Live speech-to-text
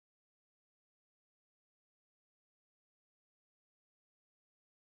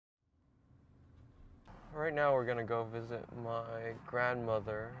Right now we're gonna go visit my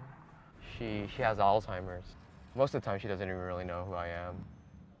grandmother. She has Alzheimer's. Most of the time she doesn't even really know who I am.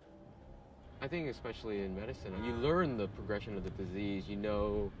 I think especially in medicine, you learn the progression of the disease, you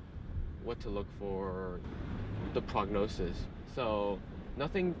know what to look for, the prognosis. So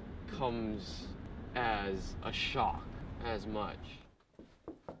nothing comes as a shock as much.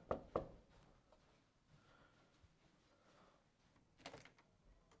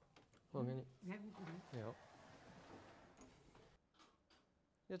你好。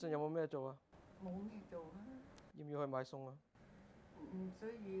一陣有冇咩做啊？冇咩做啊？要唔要去買餸啊？唔需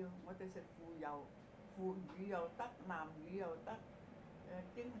要，我哋食腐油、腐乳又得，南乳又得，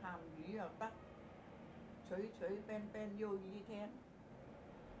京鹹魚又得，隨便便要一天，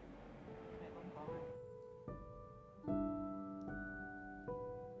係咁講啊。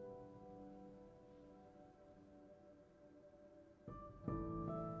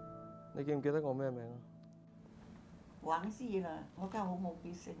你記唔記得我咩名啊？玩師啦，我家好冇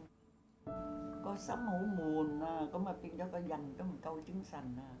記性，個心好悶啊，咁啊變咗個人都唔夠精神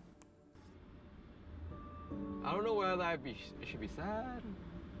啊。I don't know whether it should be sad.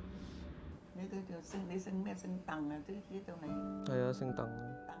 你姓咩？姓鄧啊？知道你？係啊，姓鄧。鄧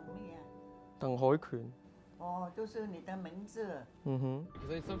咩啊？鄧海權。哦，就是你的名字。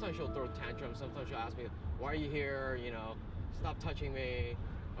Because sometimes she'll throw tantrums. Sometimes she'll ask me, "Why are you here? You know, stop touching me."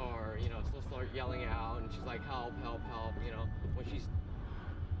 Or, you know, she'll start yelling out and she's like, help, help, help, you know, when she's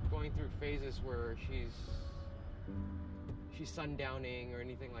going through phases where she's sundowning or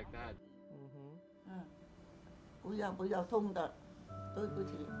anything like that. 不要痛的，对不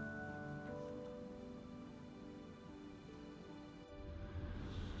起。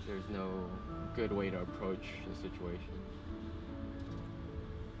There's no good way to approach the situation.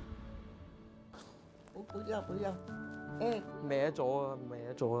 不要。歪咗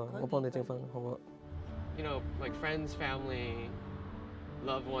啊！我幫你整返好啊。You know, like friends, family,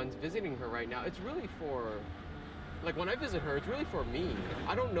 loved ones visiting her right now, it's really for, like when I visit her, it's really for me.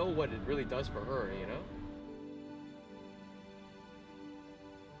 I don't know what it really does for her, you know?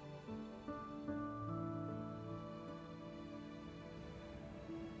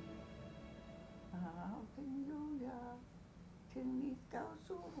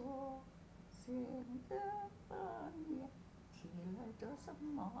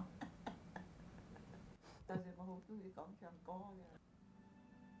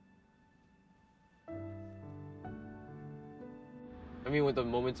 I mean, with the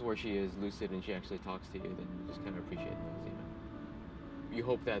moments where she is lucid and she actually talks to you, then you just kind of appreciate those, you know. You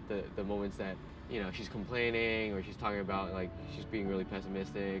hope that the moments that, you know, she's complaining or she's talking about, like, she's being really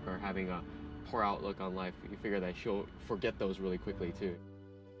pessimistic or having a poor outlook on life, you figure that she'll forget those really quickly, too.